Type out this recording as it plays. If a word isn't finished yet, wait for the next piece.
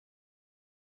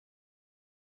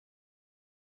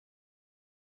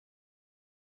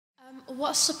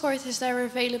What support is there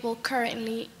available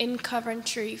currently in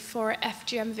Coventry for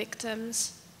FGM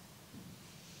victims?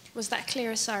 Was that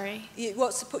clear? Sorry.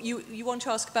 What support you want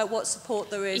to ask about? What support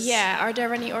there is? Yeah. Are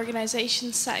there any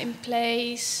organisations set in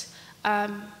place?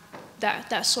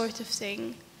 That sort of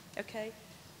thing. Okay.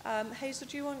 Hazel,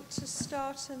 do you want to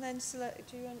start and then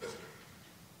select? Do you want?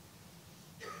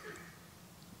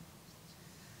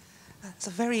 That's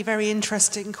a very, very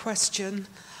interesting question.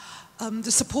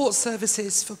 The support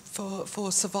services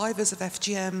for survivors of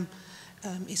FGM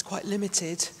is quite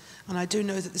limited, and I do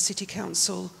know that the City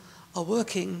Council are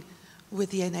working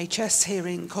with the NHS here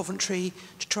in Coventry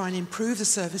to try and improve the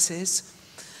services.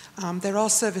 There are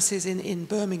services in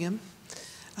Birmingham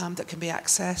that can be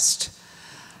accessed,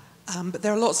 but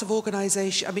there are lots of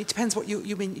organisations. I mean, it depends what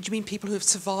you mean. Do you mean people who have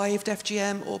survived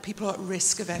FGM or people at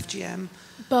risk of FGM?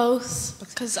 Both,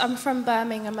 because I'm from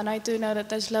Birmingham and I do know that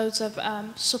there's loads of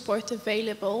support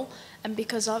available, and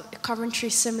because Coventry,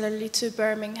 similarly to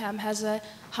Birmingham, has a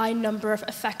high number of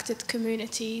affected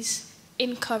communities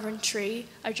in Coventry,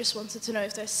 I just wanted to know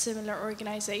if there's similar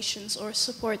organisations or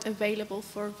support available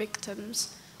for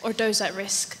victims or those at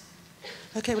risk.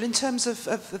 Okay, well, in terms of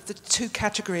the two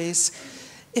categories,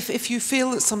 if you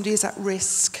feel that somebody is at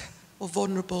risk or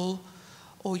vulnerable,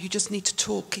 or you just need to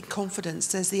talk in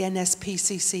confidence, there's the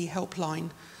NSPCC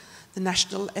helpline, the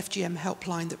National FGM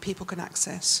helpline that people can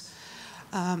access.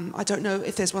 I don't know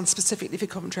if there's one specifically for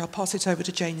Coventry. I'll pass it over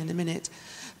to Jane in a minute.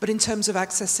 But in terms of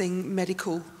accessing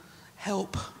medical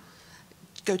help,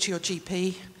 go to your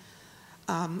GP.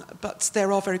 But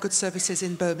there are very good services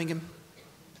in Birmingham.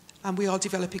 And we are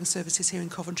developing services here in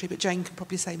Coventry, but Jane can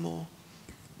probably say more.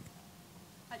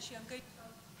 Actually, I'm going.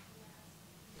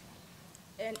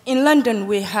 In London,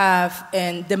 we have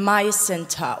the Maya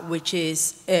Centre, which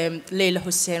is Leila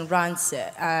Hussein runs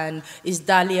it, and is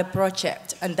Dahlia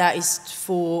Project, and that is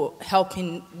for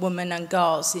helping women and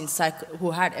girls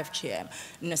who had FGM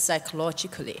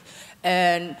psychologically.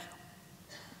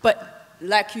 But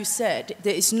like you said,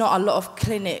 there is not a lot of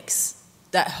clinics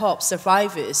that help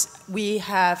survivors. We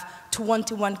have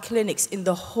 21 clinics in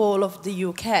the whole of the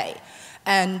UK.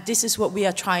 And this is what we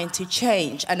are trying to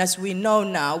change. And as we know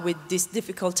now, with these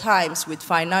difficult times, with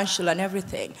financial and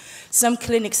everything, some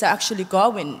clinics are actually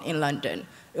going in London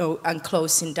and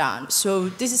closing down. So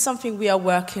this is something we are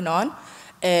working on,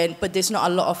 but there's not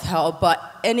a lot of help.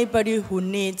 But anybody who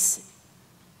needs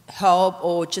help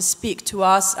or just speak to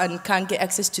us and can't get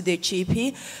access to their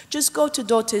GP, just go to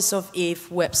Daughters of Eve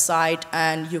website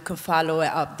and you can follow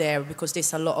it up there, because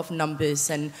there's a lot of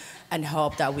numbers and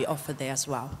help that we offer there as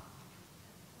well.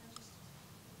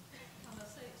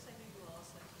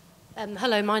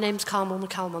 Hello, my name's Carmel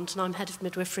McCalmont and I'm Head of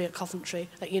Midwifery at Coventry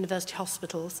at University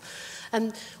Hospitals.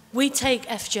 We take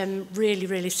FGM really,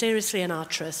 really seriously in our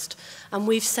trust, and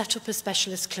we've set up a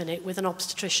specialist clinic with an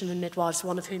obstetrician and midwives,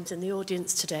 one of whom's in the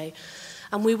audience today,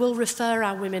 and we will refer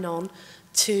our women on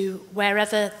to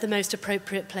wherever the most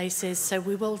appropriate place is. So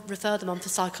we will refer them on for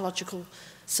psychological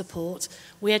support.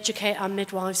 We educate our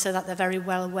midwives so that they're very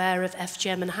well aware of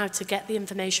FGM and how to get the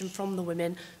information from the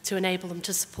women to enable them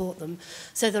to support them.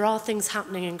 So there are things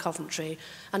happening in Coventry,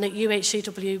 and at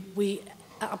UHCW we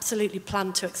absolutely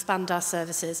plan to expand our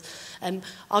services.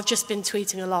 I've just been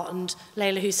tweeting a lot, and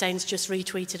Leila Hussein's just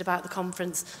retweeted about the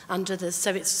conference and others,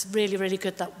 so it's really, really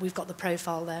good that we've got the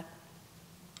profile there.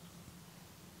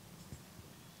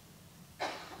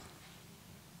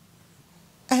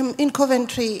 In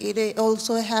Coventry, they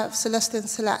also have Celeste and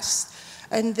Celeste,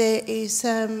 and there is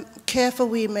Care for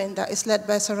Women that is led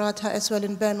by Sarata as well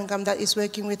in Birmingham that is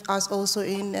working with us also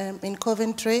in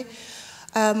Coventry.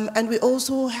 And we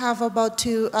also have about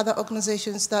 2 other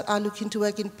organizations that are looking to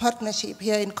work in partnership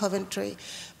here in Coventry.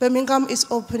 Birmingham is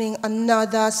opening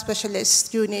another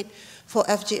specialist unit for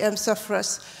FGM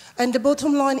sufferers. And the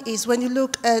bottom line is, when you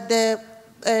look at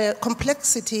the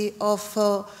complexity of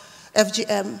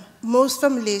FGM, most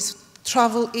families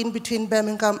travel in between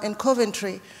Birmingham and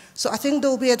Coventry. So I think there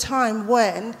will be a time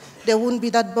when there won't be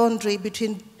that boundary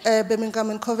between Birmingham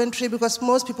and Coventry, because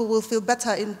most people will feel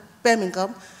better in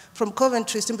Birmingham from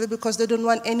Coventry simply because they don't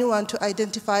want anyone to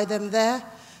identify them there,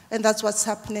 and that's what's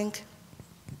happening.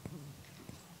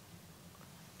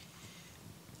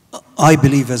 I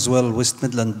believe as well West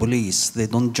Midland Police, they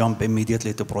don't jump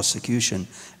immediately to prosecution,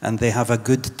 and they have a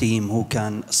good team who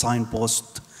can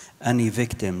signpost any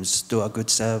victims to a good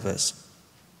service.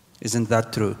 Isn't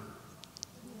that true?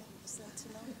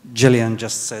 Gillian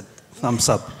just said thumbs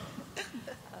up.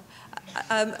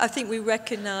 I think we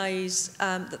recognise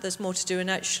that there's more to do, and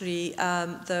actually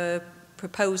the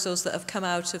proposals that have come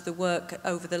out of the work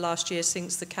over the last year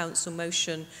since the council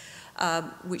motion,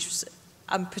 which was,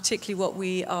 and particularly what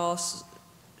we are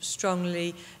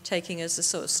strongly taking as the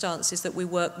sort of stance is that we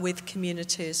work with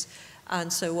communities,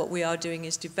 and so what we are doing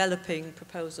is developing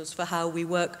proposals for how we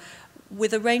work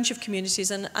with a range of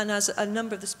communities, and as a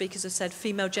number of the speakers have said,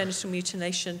 female genital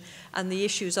mutilation and the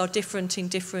issues are different in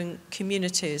different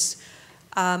communities,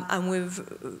 and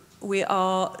we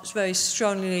are very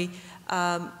strongly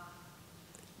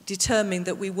determined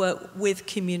that we work with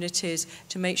communities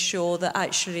to make sure that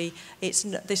actually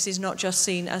this is not just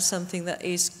seen as something that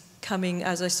is coming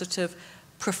as a sort of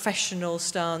professional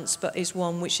stance, but is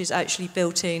one which is actually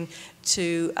built in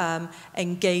to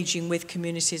engaging with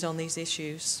communities on these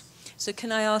issues. So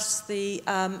can I ask the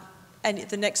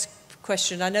next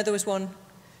question? I know there was one.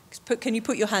 Can you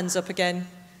put your hands up again?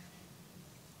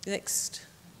 Next.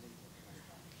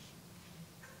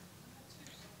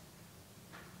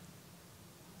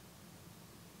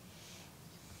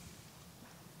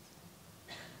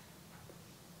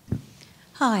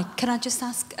 Hi, can I just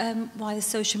ask why the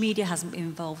social media hasn't been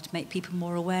involved to make people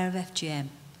more aware of FGM?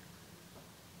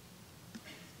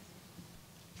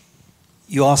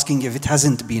 You're asking if it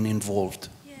hasn't been involved?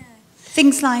 Yeah.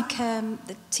 Things like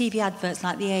the TV adverts,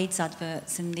 like the AIDS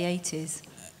adverts in the 80s.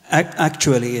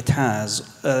 Actually, it has.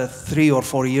 3 or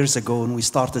 4 years ago, when we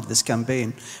started this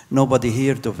campaign, nobody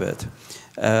heard of it.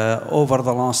 Over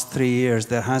the last 3 years,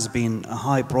 there has been a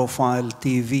high-profile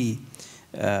TV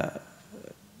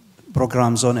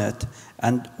programs on it,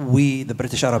 and we, the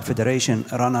British Arab Federation,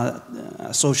 run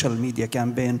a social media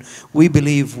campaign. We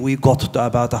believe we got to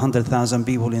about 100,000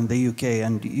 people in the UK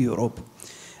and Europe,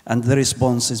 and the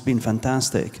response has been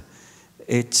fantastic.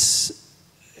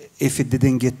 If it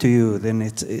didn't get to you, then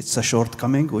it's a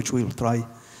shortcoming, which we'll try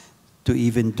to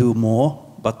even do more,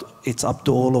 but it's up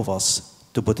to all of us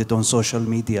to put it on social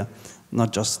media,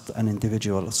 not just an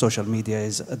individual. Social media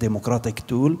is a democratic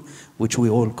tool, which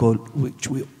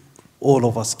all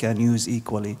of us can use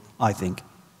equally, I think.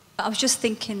 I was just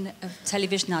thinking of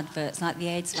television adverts, like the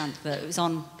AIDS advert. It was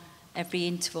on every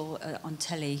interval on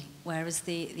telly, whereas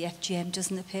the FGM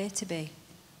doesn't appear to be.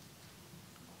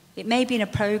 It may be in a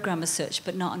programme as such,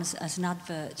 but not as an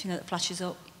advert, you know, that flashes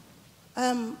up.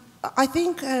 I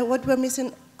think what we're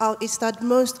missing out is that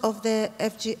most of the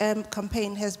FGM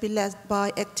campaign has been led by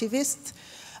activists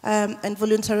and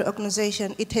voluntary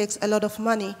organizations. It takes a lot of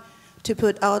money to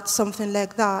put out something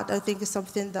like that. I think it's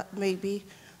something that maybe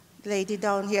lady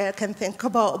down here can think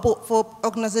about. But for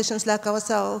organizations like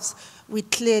ourselves, we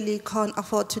clearly can't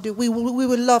afford to do. We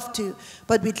would love to,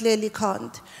 but we clearly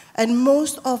can't. And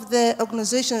most of the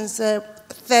organizations,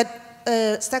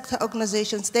 sector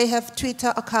organizations, they have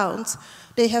Twitter accounts,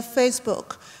 they have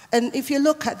Facebook. And if you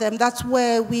look at them, that's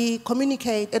where we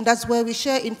communicate and that's where we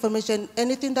share information.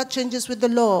 Anything that changes with the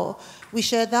law, we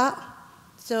share that.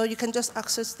 So you can just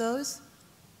access those.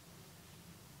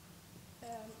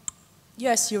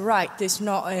 Yes, you're right. There's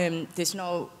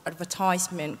no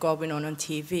advertisement going on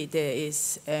TV. There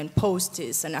is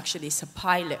posters, and actually it's a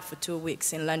pilot for 2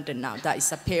 weeks in London now that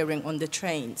is appearing on the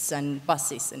trains and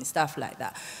buses and stuff like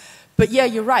that. But yeah,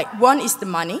 you're right. One is the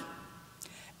money.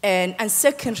 And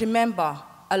second, remember,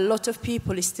 a lot of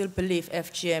people still believe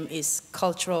FGM is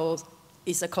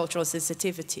a cultural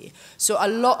sensitivity. So a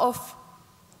lot of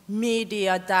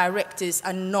media directors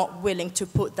are not willing to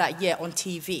put that yet on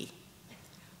TV.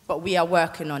 But we are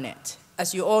working on it.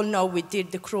 As you all know, we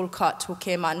did The Cruel Cut, who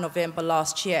came out in November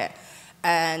last year.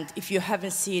 And if you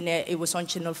haven't seen it, it was on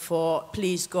Channel 4.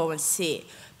 Please go and see it,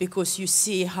 because you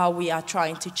see how we are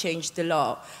trying to change the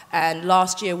law. And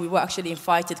last year, we were actually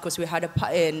invited because we had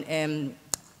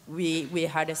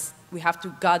we have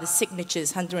to gather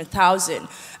signatures, 100,000,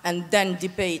 and then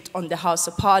debate on the House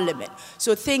of Parliament.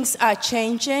 So things are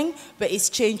changing, but it's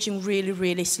changing really,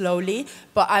 really slowly.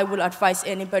 But I will advise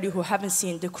anybody who haven't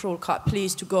seen The Cruel Cut,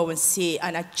 please to go and see.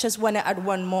 And I just want to add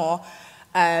one more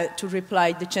to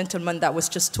reply the gentleman that was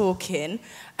just talking.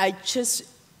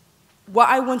 What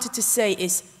I wanted to say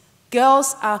is,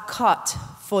 girls are cut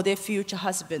for their future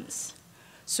husbands.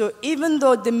 So even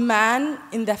though the man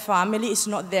in their family is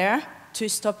not there to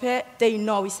stop it, they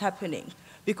know it's happening.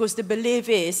 Because the belief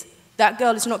is that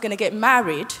girl is not going to get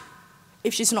married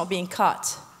if she's not being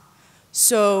cut.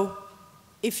 So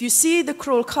if you see The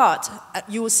Cruel Cut,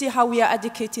 you will see how we are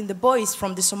educating the boys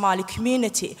from the Somali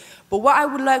community. But what I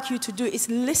would like you to do is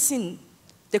listen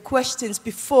the questions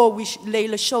before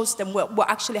Layla shows them what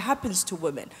actually happens to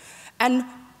women. And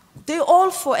they're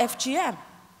all for FGM.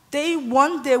 They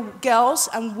want their girls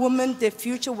and women, their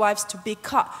future wives, to be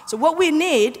cut. So what we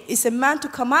need is a man to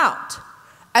come out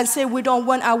and say, we don't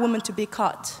want our women to be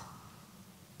cut.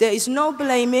 There is no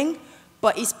blaming,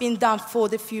 but it's been done for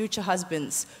the future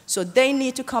husbands. So they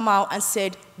need to come out and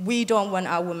say, we don't want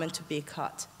our women to be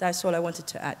cut. That's all I wanted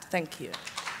to add. Thank you.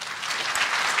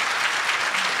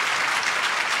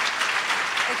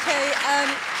 Okay,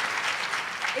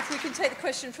 if we can take the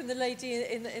question from the lady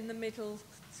in the middle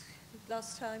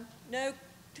last time. No?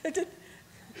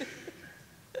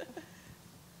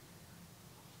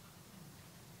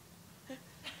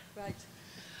 Right.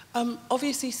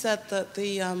 Obviously said that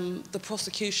the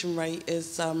prosecution rate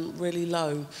is really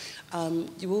low.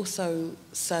 You also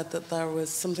said that there was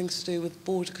something to do with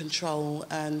border control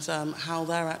and how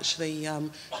they're actually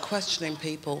questioning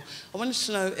people. I wanted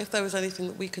to know if there was anything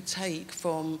that we could take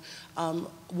from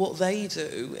what they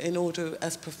do in order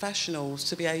as professionals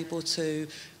to be able to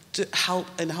help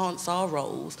enhance our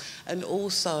roles, and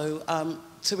also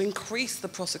to increase the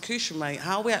prosecution rate.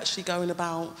 How are we actually going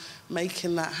about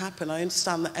making that happen? I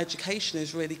understand that education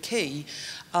is really key,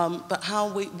 but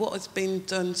what has been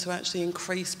done to actually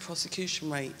increase prosecution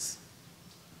rates?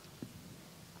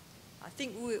 I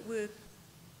think we're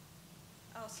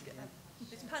asking,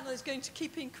 this panel is going to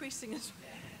keep increasing as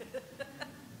well.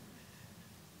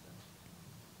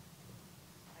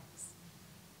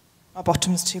 My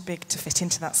bottom's too big to fit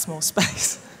into that small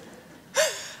space.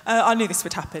 I knew this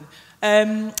would happen.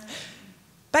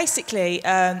 Basically,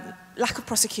 lack of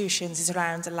prosecutions is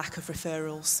around a lack of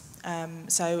referrals.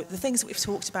 So the things that we've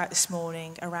talked about this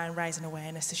morning around raising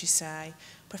awareness, as you say,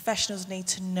 professionals need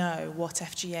to know what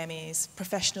FGM is.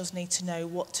 Professionals need to know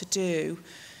what to do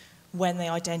when they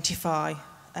identify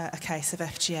a case of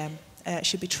FGM. It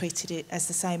should be treated as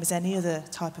the same as any other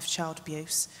type of child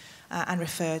abuse and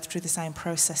referred through the same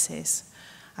processes.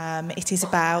 It is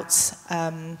about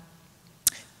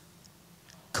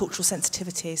cultural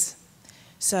sensitivities.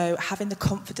 So having the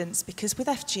confidence, because with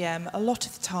FGM, a lot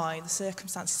of the time, the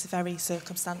circumstances are very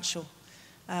circumstantial.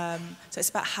 So it's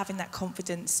about having that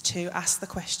confidence to ask the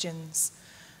questions,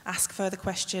 ask further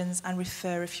questions, and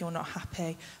refer if you're not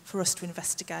happy for us to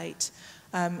investigate.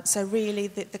 So really,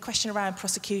 the question around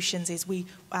prosecutions is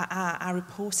our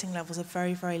reporting levels are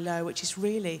very, very low, which is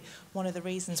really one of the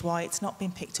reasons why it's not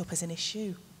been picked up as an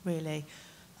issue, really,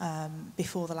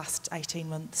 before the last 18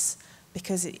 months.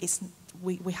 Because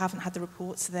we haven't had the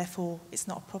reports, so therefore it's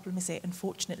not a problem, is it?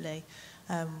 Unfortunately,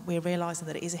 we're realising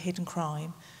that it is a hidden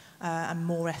crime, and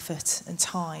more effort and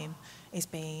time is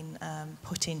being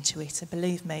put into it. And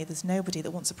believe me, there's nobody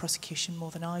that wants a prosecution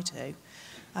more than I do.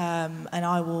 And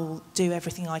I will do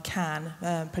everything I can,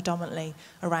 predominantly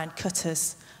around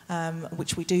cutters,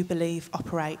 which we do believe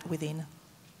operate within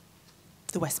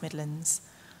the West Midlands.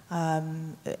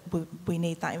 We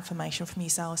need that information from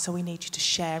yourselves, so we need you to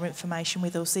share information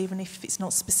with us, even if it's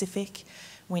not specific.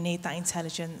 We need that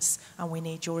intelligence, and we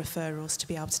need your referrals to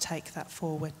be able to take that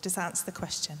forward. Does that answer the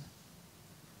question?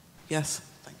 Yes.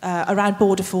 Around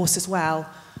Border Force as well,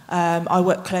 I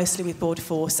work closely with Border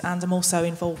Force, and I'm also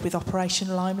involved with Operation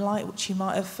Limelight, which you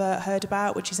might have heard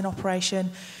about, which is an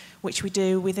operation which we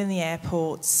do within the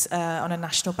airports on a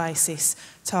national basis,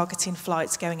 targeting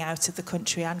flights going out of the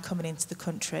country and coming into the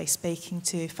country, speaking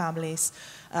to families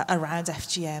around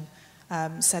FGM.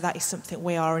 So that is something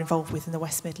we are involved with in the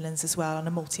West Midlands as well on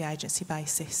a multi-agency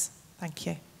basis. Thank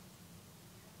you.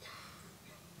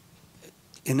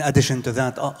 In addition to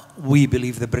that, we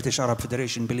believe, the British Arab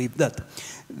Federation believe, that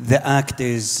the act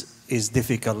is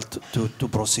difficult to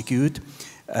prosecute.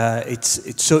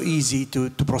 It's so easy to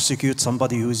prosecute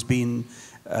somebody who's been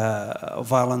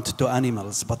violent to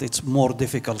animals, but it's more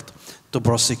difficult to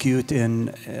prosecute in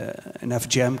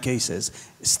FGM cases.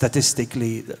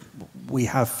 Statistically, we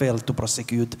have failed to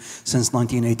prosecute since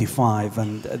 1985,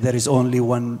 and there is only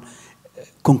one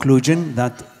conclusion,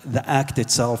 that the act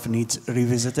itself needs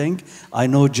revisiting. I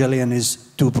know Gillian is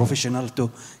too professional to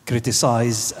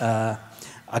criticize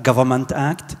a government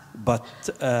act, but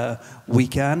we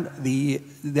can. The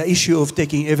issue of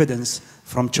taking evidence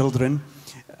from children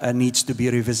needs to be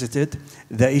revisited.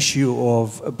 The issue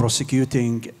of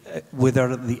prosecuting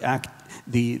whether the act,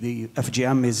 the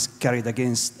FGM is carried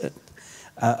against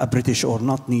a British or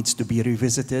not, needs to be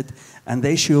revisited. And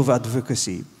the issue of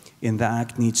advocacy in the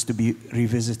act needs to be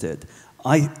revisited.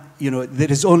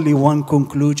 There is only one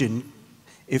conclusion.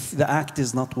 If the act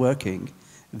is not working,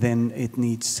 then it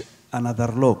needs another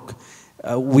look.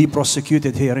 We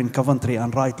prosecuted here in Coventry,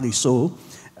 and rightly so,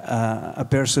 a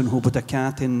person who put a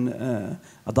cat in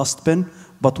a dustbin,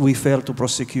 but we failed to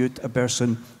prosecute a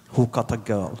person who cut a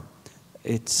girl.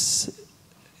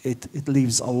 It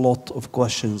leaves a lot of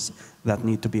questions that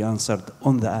need to be answered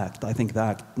on the act. I think the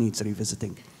act needs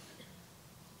revisiting.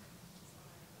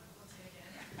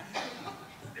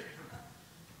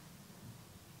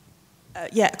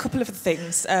 Yeah, a couple of other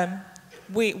things.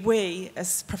 We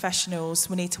as professionals,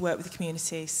 we need to work with the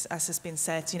communities, as has been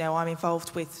said. I'm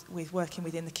involved with working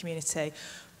within the community,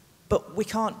 but we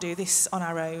can't do this on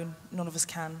our own. None of us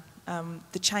can.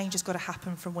 The change has got to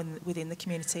happen from within the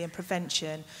community, and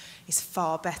prevention is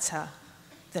far better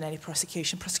than any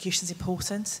prosecution. Prosecution is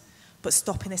important, but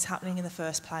stopping this happening in the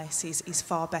first place is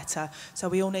far better. So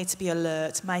we all need to be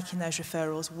alert, making those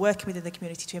referrals, working within the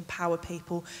community to empower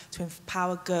people, to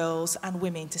empower girls and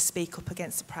women to speak up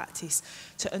against the practice,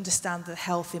 to understand the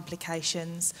health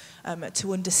implications,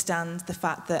 to understand the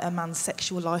fact that a man's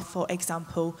sexual life, for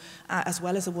example, as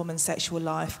well as a woman's sexual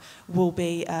life, will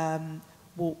be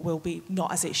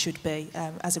not as it should be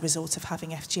as a result of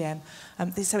having FGM.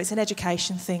 So it's an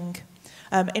education thing.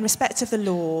 In respect of the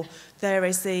law, there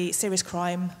is the serious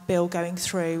crime bill going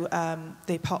through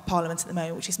the Parliament at the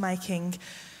moment, which is making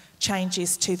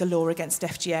changes to the law against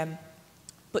FGM.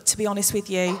 But to be honest with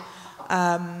you,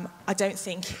 I don't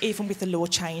think, even with the law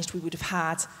changed, we would have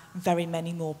had very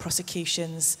many more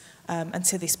prosecutions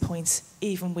until this point,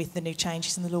 even with the new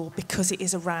changes in the law, because it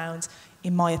is around,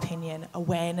 in my opinion,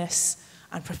 awareness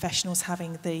and professionals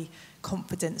having the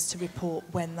confidence to report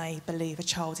when they believe a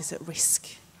child is at risk.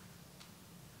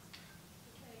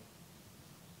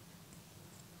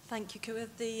 Thank you.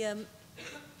 The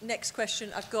next question,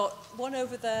 I've got one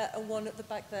over there and one at the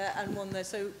back there and one there.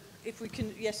 So if we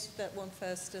can, yes, that one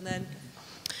first and then...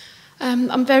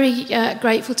 I'm very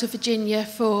grateful to Virginia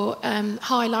for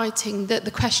highlighting that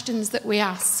the questions that we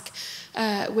ask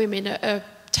women are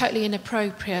totally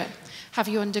inappropriate. Have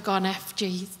you undergone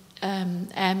FGM?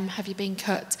 Have you been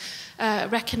cut?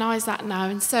 Recognise that now.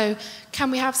 And so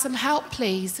can we have some help,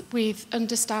 please, with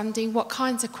understanding what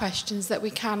kinds of questions that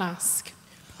we can ask?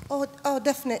 Oh,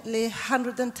 definitely,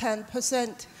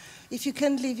 110%. If you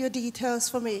can leave your details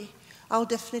for me, I'll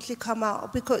definitely come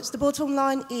out, because the bottom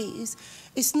line is,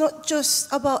 it's not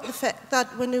just about the fact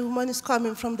that when a woman is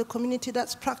coming from the community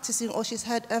that's practicing or she's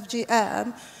had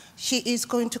FGM, she is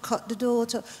going to cut the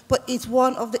daughter, but it's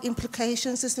one of the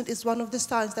implications, isn't it? It's one of the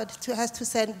signs that has to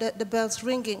send the bells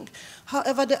ringing.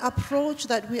 However, the approach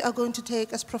that we are going to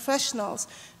take as professionals,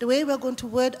 the way we're going to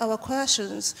word our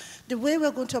questions, the way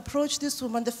we're going to approach this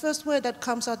woman, the first word that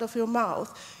comes out of your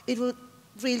mouth, it will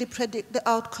really predict the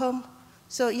outcome.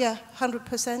 So yeah,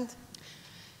 100%.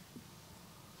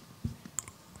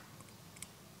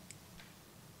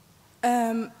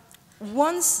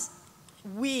 Once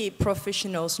we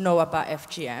professionals know about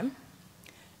FGM,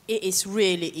 it is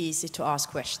really easy to ask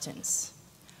questions.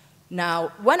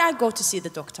 Now, when I go to see the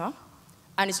doctor,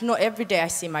 and it's not every day I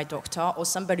see my doctor or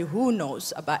somebody who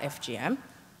knows about FGM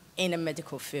in a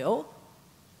medical field,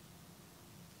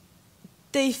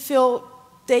 they feel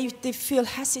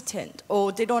hesitant,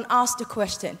 or they don't ask the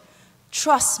question.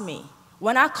 Trust me,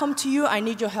 when I come to you, I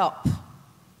need your help.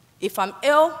 If I'm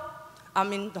ill,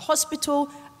 I'm in the hospital,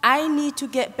 I need to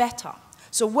get better.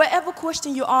 So whatever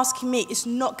question you ask me is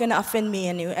not going to offend me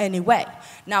in any way.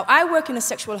 Now, I work in a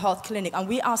sexual health clinic, and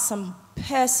we ask some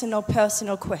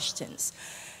personal questions.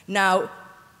 Now,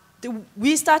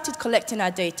 we started collecting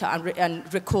our data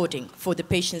and recording for the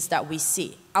patients that we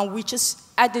see, and we just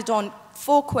added on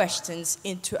 4 questions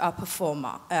into our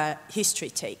performer history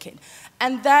taking.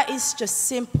 And that is just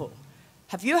simple.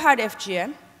 Have you had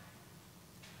FGM?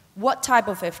 What type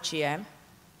of FGM?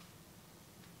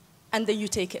 And then you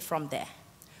take it from there.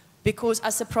 Because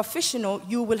as a professional,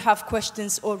 you will have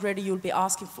questions already you'll be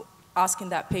asking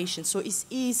that patient. So it's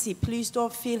easy. Please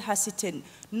don't feel hesitant.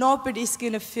 Nobody's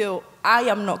going to feel, I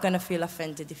am not going to feel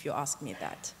offended if you ask me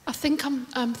that. I think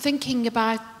I'm thinking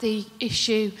about the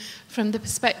issue from the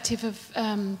perspective of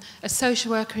a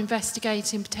social worker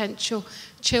investigating potential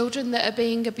children that are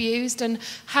being abused, and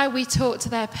how we talk to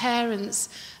their parents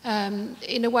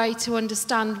in a way to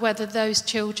understand whether those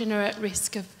children are at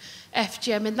risk of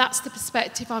FGM, and that's the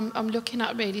perspective I'm looking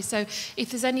at, really. So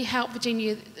if there's any help,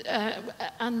 Virginia,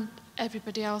 and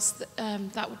everybody else,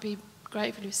 that would be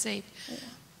gratefully received. Yeah.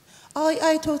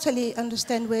 I totally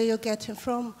understand where you're getting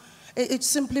from. It's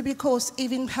simply because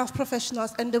even health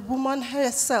professionals and the woman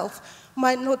herself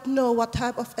might not know what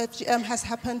type of FGM has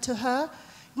happened to her.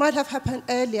 It might have happened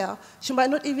earlier. She might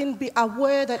not even be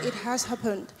aware that it has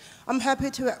happened. I'm happy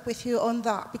to work with you on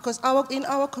that, because in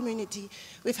our community,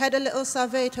 we've had a little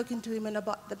survey talking to women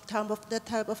about the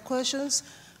type of questions,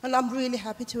 and I'm really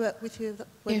happy to work with you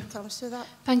when it comes to that.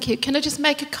 Thank you. Can I just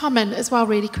make a comment as well,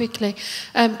 really quickly,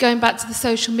 going back to the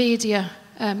social media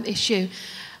issue?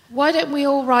 Why don't we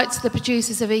all write to the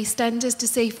producers of EastEnders to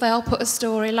see if they'll put a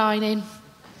storyline in?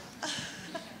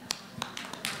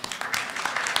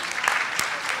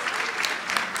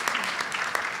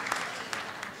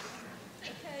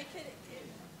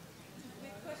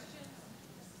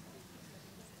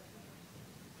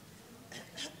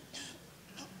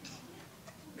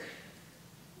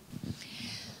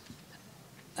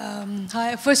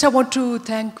 Hi, first I want to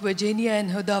thank Virginia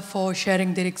and Huda for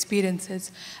sharing their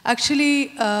experiences.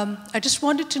 Actually, I just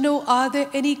wanted to know, are there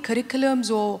any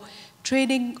curriculums or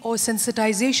training or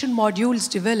sensitization modules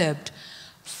developed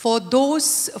for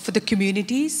the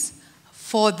communities,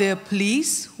 for the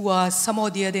police who are some or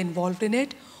the other involved in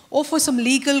it, or for some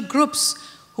legal groups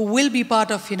who will be part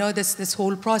of, this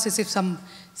whole process if some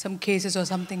cases or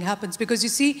something happens? Because you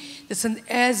see,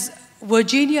 as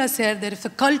Virginia said, that if the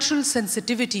cultural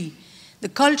sensitivity, the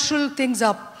cultural things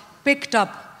are picked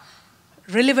up,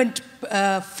 relevant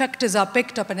factors are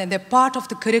picked up, and then they're part of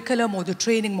the curriculum or the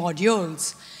training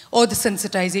modules or the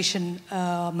sensitization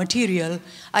material,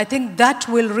 I think that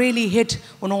will really hit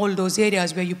on all those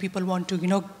areas where you people want to,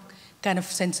 kind of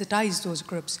sensitize those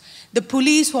groups. The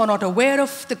police who are not aware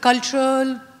of the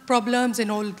cultural problems and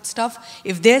all stuff,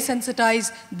 if they're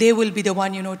sensitized, they will be the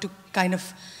one, to kind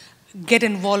of get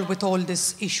involved with all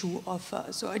this issue of,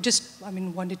 so I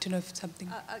wanted to know if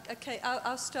something. Okay,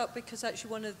 I'll start, because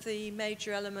actually one of the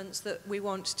major elements that we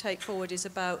want to take forward is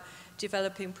about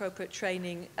developing appropriate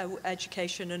training,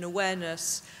 education and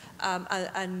awareness,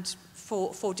 and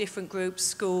for different groups,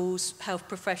 schools, health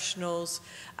professionals,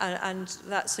 and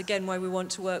that's again why we want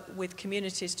to work with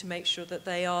communities to make sure that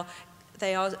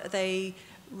they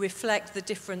reflect the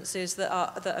differences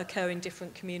that occur in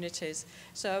different communities.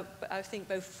 So I think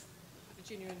both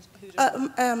Virginia and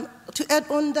Huda. To add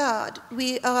on that,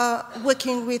 we are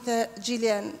working with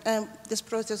Gillian, this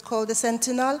process called the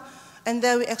Sentinel, and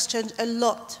there we exchange a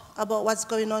lot about what's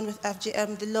going on with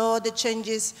FGM, the law, the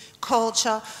changes,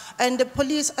 culture. And the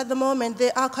police at the moment,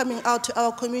 they are coming out to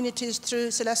our communities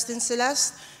through Celestine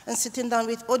Celeste and sitting down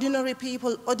with ordinary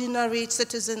people, ordinary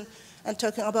citizens, and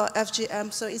talking about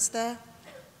FGM, so it's there.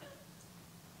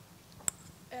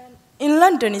 And in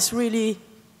London,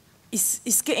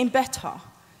 it's getting better.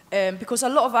 Because a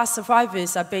lot of our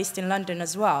survivors are based in London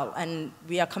as well, and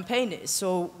we are campaigners.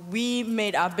 So we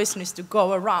made our business to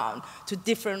go around to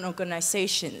different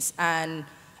organizations and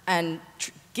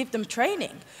give them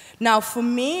training. Now, for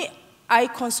me, I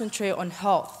concentrate on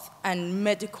health and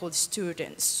medical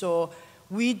students. So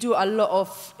we do a lot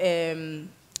of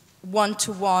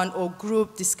one-to-one or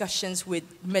group discussions with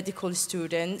medical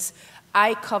students.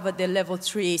 I cover the level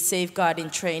 3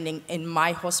 safeguarding training in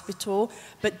my hospital,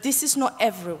 but this is not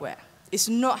everywhere. It's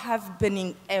not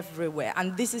happening everywhere.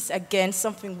 And this is, again,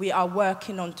 something we are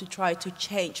working on to try to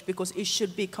change, because it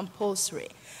should be compulsory.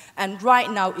 And right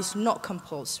now, it's not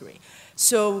compulsory.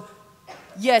 So,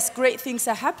 yes, great things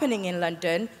are happening in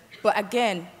London, but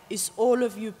again, it's all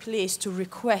of you place to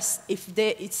request if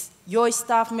it's your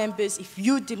staff members, if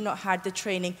you did not have the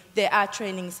training, there are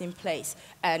trainings in place.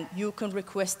 And you can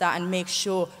request that and make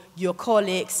sure your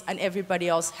colleagues and everybody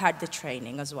else had the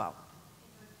training as well.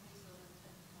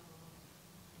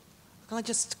 Can I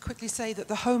just quickly say that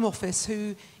the Home Office,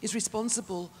 who is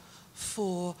responsible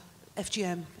for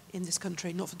FGM in this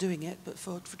country, not for doing it, but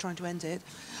for trying to end it,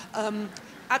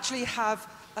 actually have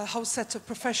a whole set of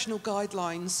professional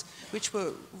guidelines which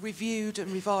were reviewed and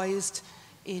revised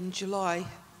in July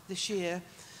this year.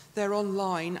 They're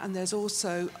online, and there's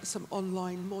also some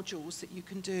online modules that you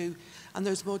can do. And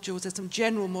those modules, there's some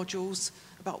general modules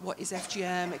about what is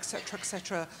FGM,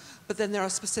 etc., but then there are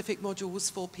specific modules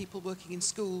for people working in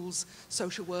schools,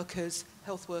 social workers,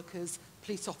 health workers,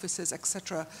 police officers,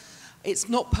 etc. It's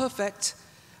not perfect,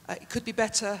 it could be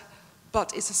better,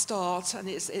 but it's a start, and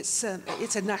it's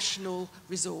a national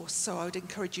resource, so I would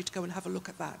encourage you to go and have a look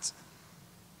at that.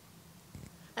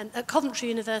 And at Coventry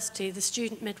University, the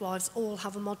student midwives all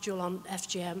have a module on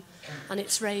FGM, and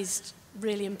it's raised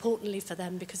really importantly for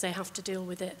them because they have to deal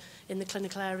with it in the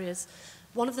clinical areas.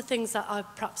 One of the things that I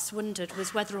perhaps wondered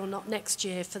was whether or not next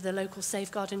year for the local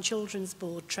Safeguarding Children's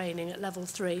Board training at level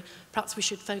 3, perhaps we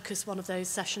should focus one of those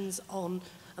sessions on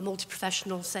a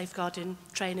multi-professional safeguarding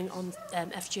training on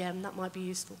FGM. That might be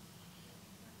useful.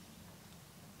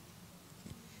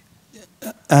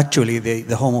 Actually,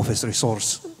 the Home Office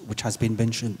resource, which has been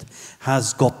mentioned,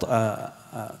 has got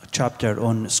a chapter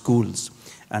on schools.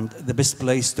 And the best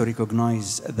place to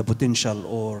recognize the potential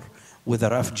or whether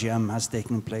FGM has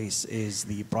taken place is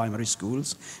the primary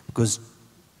schools, because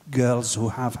girls who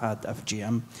have had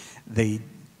FGM, they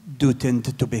do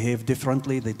tend to behave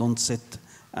differently. They don't sit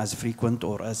as frequent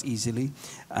or as easily.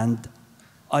 And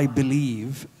I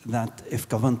believe that if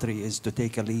Coventry is to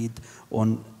take a lead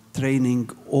on training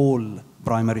all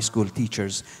primary school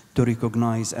teachers to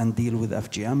recognize and deal with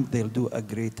FGM, they'll do a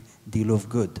great deal of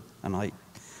good. And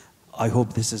I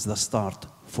hope this is the start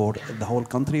for the whole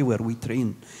country, where we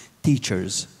train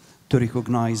teachers to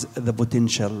recognize the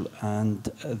potential and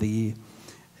the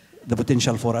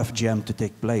potential for FGM to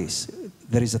take place.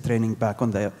 there is a training back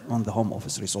on the Home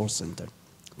Office Resource Center.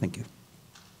 Thank you.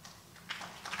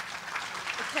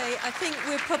 Okay, I think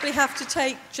we'll probably have to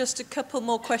take just a couple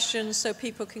more questions so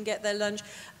people can get their lunch.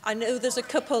 I know there's a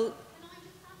couple.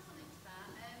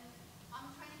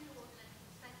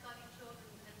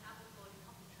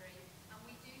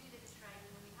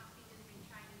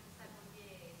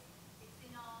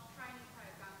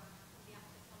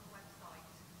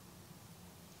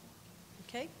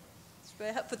 Okay,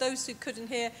 for those who couldn't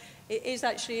hear, it is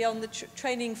actually on the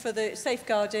training for the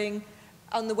safeguarding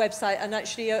on the website, and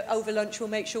actually over lunch we'll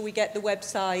make sure we get the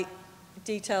website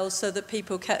details so that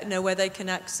people can know where they can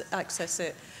access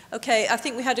it. Okay, I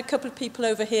think we had a couple of people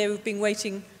over here who've been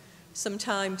waiting some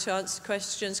time to answer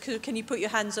questions. Can you put your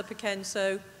hands up again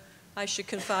so Aisha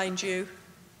can find you?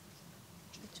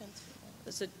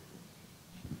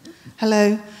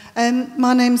 Hello,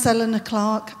 my name's Eleanor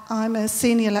Clark. I'm a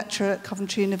senior lecturer at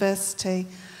Coventry University,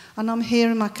 and I'm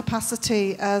here in my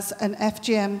capacity as an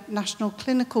FGM National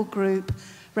Clinical Group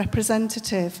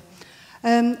representative.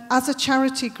 As a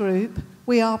charity group,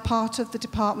 we are part of the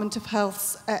Department of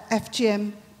Health's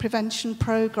FGM prevention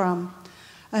programme.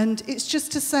 And it's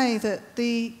just to say that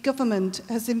the government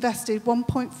has invested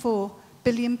 £1.4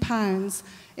 billion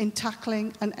in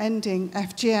tackling and ending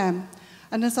FGM.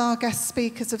 And as our guest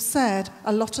speakers have said,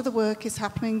 a lot of the work is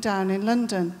happening down in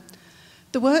London.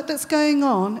 The work that's going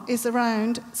on is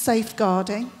around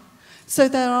safeguarding. So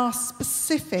there are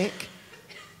specific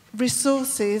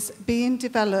resources being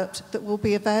developed that will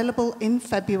be available in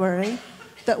February,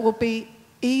 that will be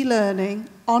e-learning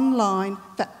online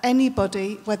for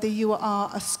anybody, whether you are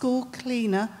a school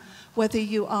cleaner, whether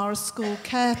you are a school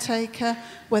caretaker,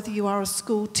 whether you are a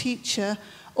school teacher,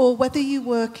 or whether you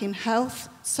work in health,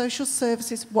 social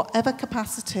services, whatever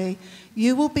capacity,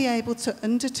 you will be able to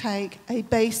undertake a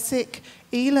basic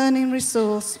e-learning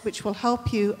resource which will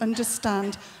help you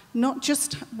understand not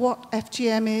just what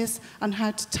FGM is and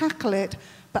how to tackle it,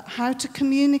 but how to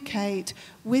communicate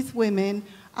with women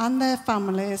and their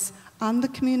families and the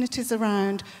communities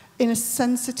around in a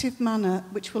sensitive manner,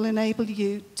 which will enable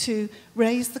you to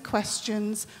raise the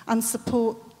questions and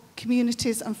support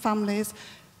communities and families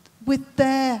with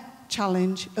their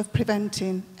challenge of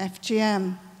preventing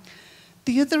FGM.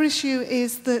 The other issue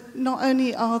is that not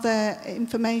only are there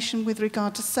information with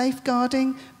regard to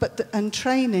safeguarding and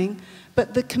training,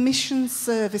 but the commission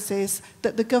services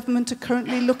that the government are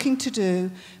currently looking to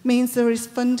do means there is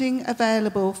funding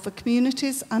available for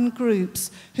communities and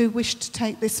groups who wish to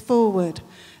take this forward.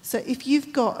 So if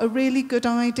you've got a really good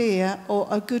idea or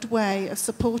a good way of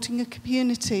supporting a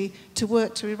community to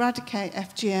work to eradicate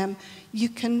FGM, you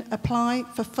can apply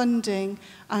for funding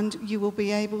and you will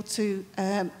be able to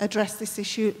address this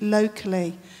issue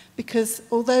locally. Because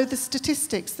although the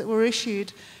statistics that were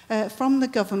issued from the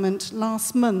government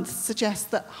last month suggest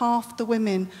that half the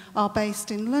women are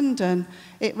based in London,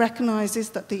 it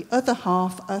recognises that the other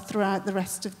half are throughout the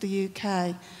rest of the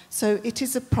UK. So it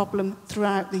is a problem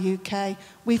throughout the UK.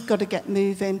 We've got to get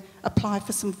moving, apply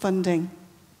for some funding.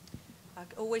 I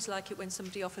always like it when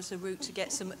somebody offers a route to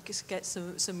get some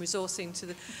resourcing to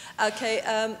the... Okay,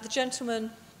 the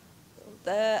gentleman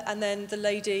there and then the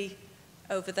lady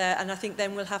over there, and I think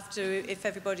then we'll have to, if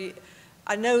everybody...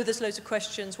 I know there's loads of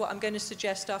questions. What I'm going to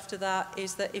suggest after that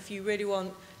is that if you really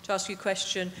want to ask you a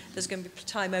question, there's going to be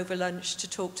time over lunch to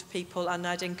talk to people, and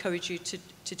I'd encourage you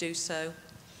to do so.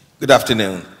 Good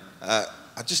afternoon.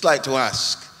 I'd just like to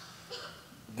ask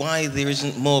why there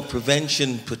isn't more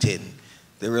prevention put in.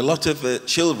 There are a lot of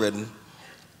children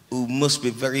who must be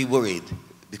very worried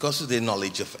because of their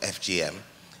knowledge of FGM.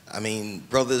 I mean,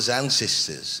 brothers and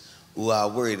sisters who are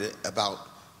worried about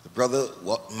the brother,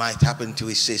 what might happen to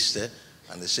his sister,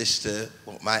 and the sister,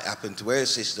 what might happen to her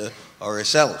sister or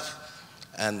herself.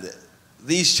 And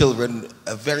these children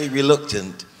are very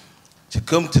reluctant to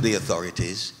come to the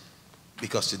authorities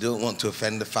because they don't want to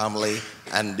offend the family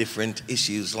and different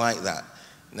issues like that.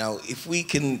 Now, if we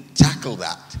can tackle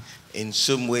that in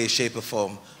some way, shape or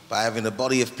form by having a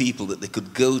body of people that they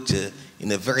could go to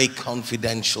in a very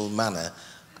confidential manner,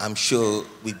 I'm sure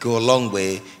we'd go a long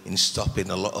way in stopping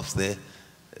a lot of the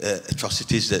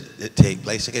atrocities that take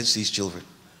place against these children.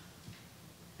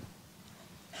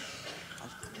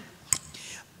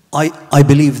 I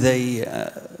believe the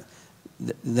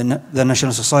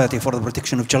National Society for the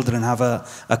Protection of Children have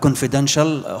a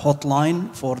confidential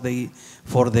hotline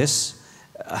for this.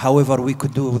 However, we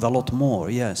could do with a lot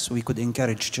more. Yes, we could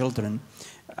encourage children.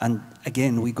 And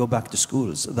again, we go back to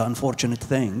schools. The unfortunate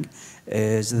thing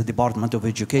is the Department of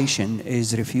Education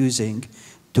is refusing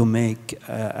to make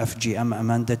FGM a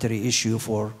mandatory issue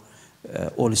for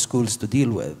all schools to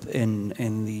deal with.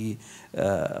 In the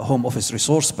Home Office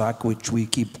resource pack, which we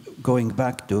keep going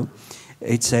back to,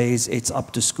 it says it's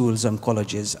up to schools and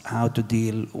colleges how to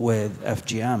deal with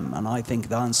FGM. And I think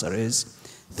the answer is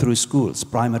through schools,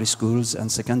 primary schools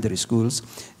and secondary schools,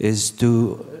 is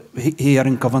to, here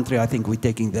in Coventry, I think we're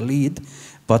taking the lead,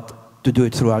 but to do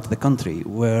it throughout the country,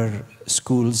 where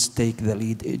schools take the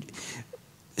lead.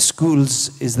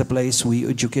 Schools is the place we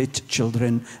educate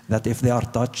children that if they are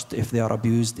touched, if they are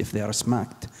abused, if they are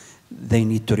smacked, they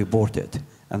need to report it.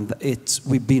 And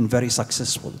we've been very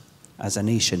successful as a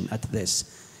nation at this,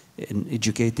 in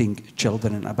educating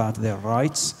children about their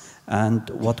rights and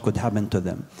what could happen to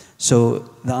them. So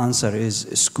the answer is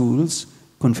schools,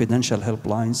 confidential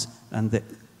helplines, and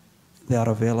they are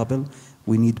available.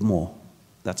 We need more.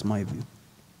 That's my view.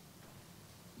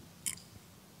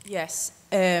 Yes,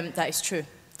 that is true.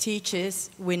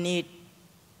 Teachers, we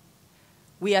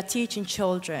are teaching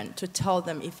children to tell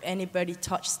them if anybody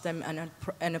touches them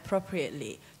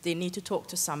inappropriately, they need to talk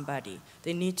to somebody.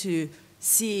 They need to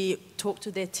talk to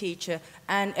their teacher.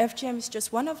 And FGM is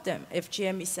just one of them.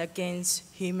 FGM is against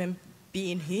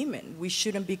being human. We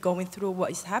shouldn't be going through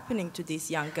what is happening to these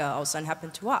young girls and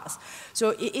happened to us. So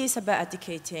it is about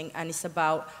educating, and it's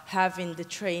about having the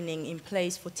training in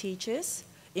place for teachers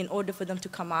in order for them to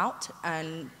come out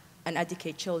and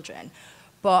educate children.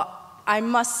 But I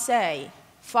must say,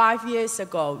 5 years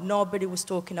ago, nobody was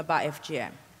talking about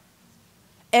FGM.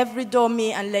 Every door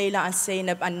me and Layla and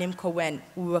Zainab and Nimco went,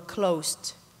 we were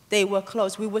closed. They were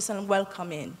closed. We wasn't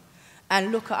welcoming.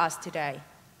 And look at us today.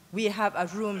 We have a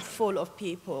room full of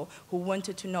people who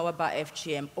wanted to know about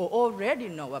FGM or already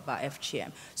know about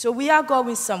FGM. So we are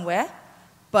going somewhere,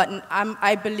 but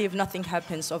I believe nothing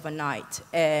happens overnight.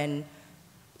 And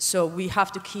so we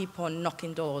have to keep on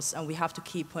knocking doors, and we have to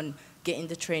keep on getting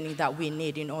the training that we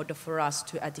need in order for us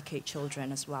to educate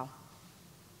children as well.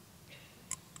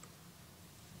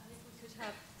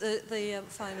 The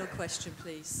final question,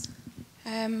 please.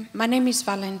 My name is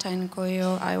Valentine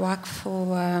Goyo. I work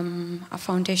for a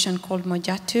foundation called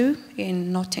Mojatu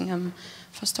in Nottingham.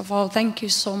 First of all, thank you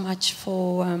so much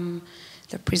for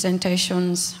the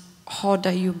presentations, how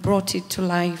that you brought it to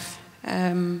life.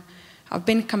 I've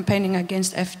been campaigning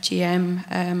against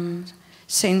FGM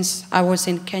since I was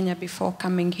in Kenya before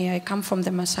coming here. I come from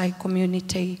the Maasai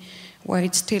community where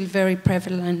it's still very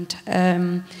prevalent.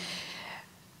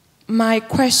 My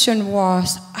question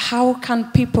was, how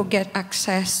can people get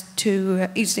access to,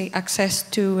 easy access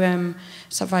to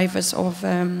survivors of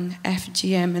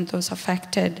FGM and those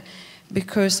affected?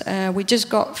 Because we just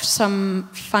got some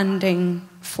funding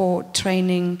for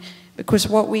training, because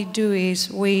what we do is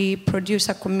we produce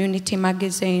a community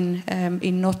magazine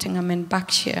in Nottingham and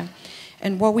Berkshire.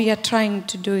 And what we are trying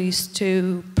to do is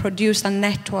to produce a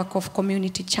network of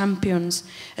community champions,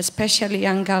 especially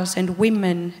young girls and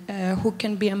women who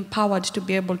can be empowered to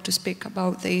be able to speak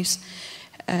about this.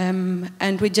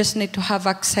 And we just need to have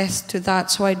access to that.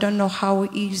 So I don't know how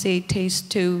easy it is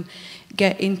to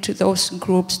get into those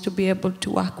groups, to be able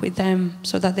to work with them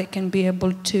so that they can be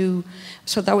able to,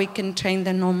 so that we can train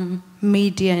them on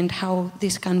media and how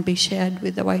this can be shared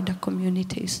with the wider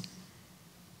communities.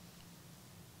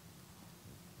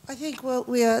 I think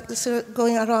we are sort of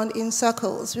going around in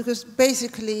circles, because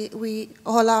basically we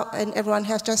all out and everyone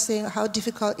has just saying how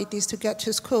difficult it is to get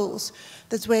to schools.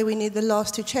 That's where we need the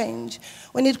laws to change.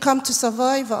 When it comes to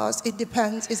survivors, it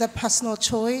depends. It's a personal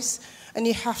choice, and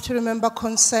you have to remember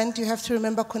consent, you have to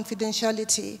remember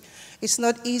confidentiality. It's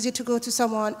not easy to go to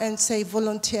someone and say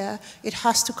volunteer. It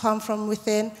has to come from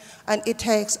within, and it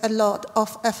takes a lot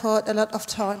of effort, a lot of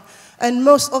time. And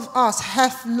most of us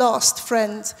have lost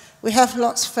friends, we have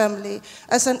lost family.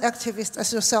 As an activist,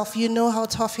 as yourself, you know how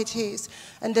tough it is.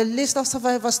 And the list of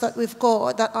survivors that we've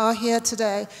got that are here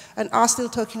today and are still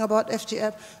talking about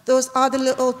FGM, those are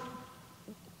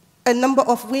a number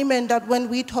of women that when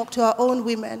we talk to our own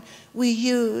women, we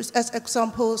use as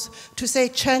examples to say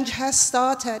change has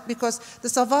started, because the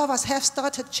survivors have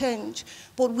started change,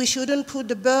 but we shouldn't put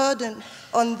the burden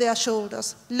on their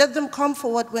shoulders. Let them come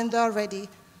forward when they're ready.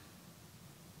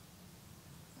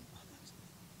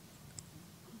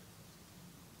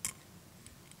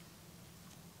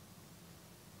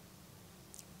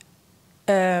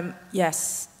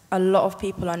 Yes, a lot of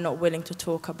people are not willing to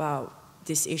talk about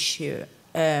this issue.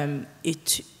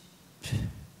 It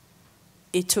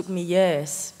took me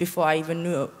years before I even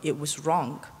knew it was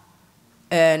wrong.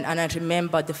 And I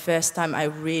remember the first time I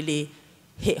really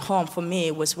hit home for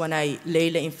me was when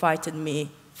Layla invited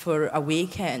me for a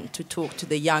weekend to talk to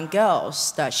the young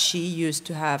girls that she used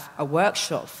to have a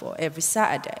workshop for every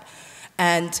Saturday.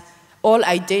 And all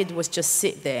I did was just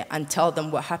sit there and tell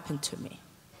them what happened to me.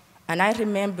 And I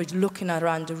remember looking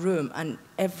around the room, and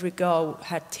every girl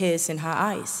had tears in her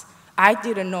eyes. I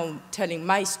didn't know telling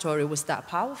my story was that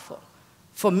powerful.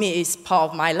 For me, it's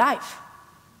part of my life.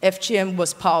 FGM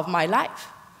was part of my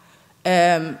life.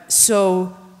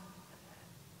 So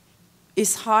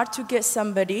it's hard to get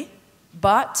somebody,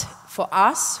 but for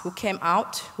us who came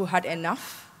out, who had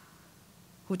enough,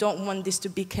 who don't want this to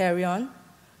be carry on,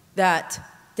 that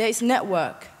there is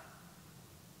network.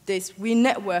 We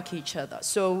network each other.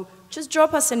 So just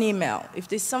drop us an email. If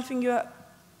there's something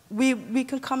we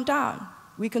can come down.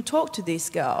 We can talk to these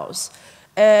girls.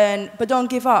 But don't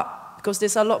give up, because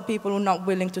there's a lot of people who are not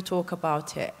willing to talk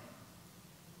about it.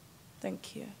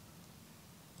 Thank you.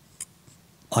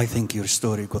 I think your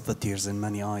story got the tears in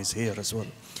many eyes here as well.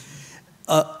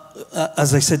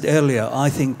 As I said earlier, I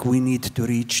think we need to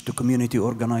reach to community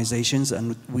organizations,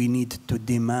 and we need to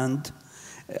demand.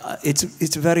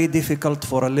 It's very difficult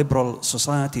for a liberal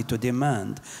society to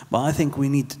demand, but I think we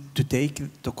need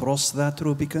to cross that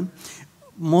Rubicon.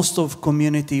 Most of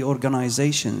community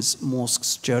organizations,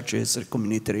 mosques, churches,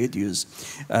 community radios,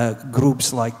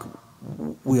 groups like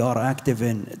we are active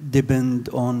in, depend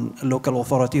on local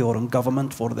authority or on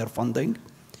government for their funding.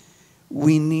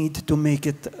 We need to make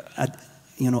it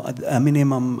a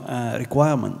minimum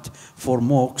requirement for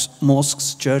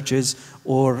mosques, churches,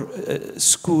 or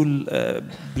school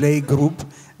play group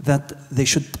that they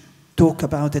should talk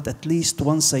about it at least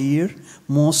once a year.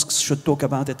 Mosques should talk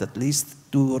about it at least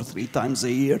 2 or 3 times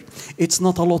a year. It's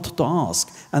not a lot to ask,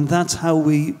 and that's how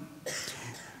we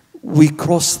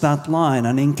cross that line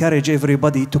and encourage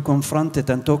everybody to confront it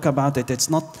and talk about it.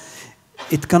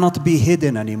 It cannot be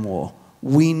hidden anymore.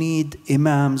 We need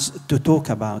imams to talk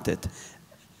about it.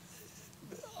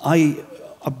 I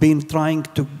have been trying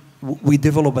to, we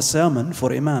develop a sermon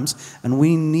for imams, and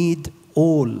we need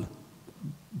all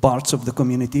parts of the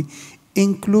community,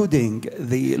 including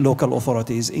the local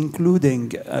authorities, including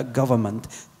government,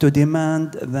 to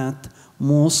demand that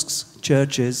mosques,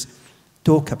 churches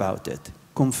talk about it,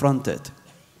 confront it.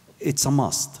 It's a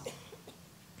must.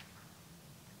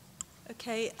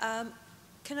 Okay,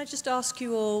 can I just ask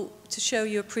you all to show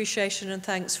your appreciation and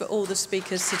thanks for all the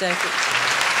speakers today?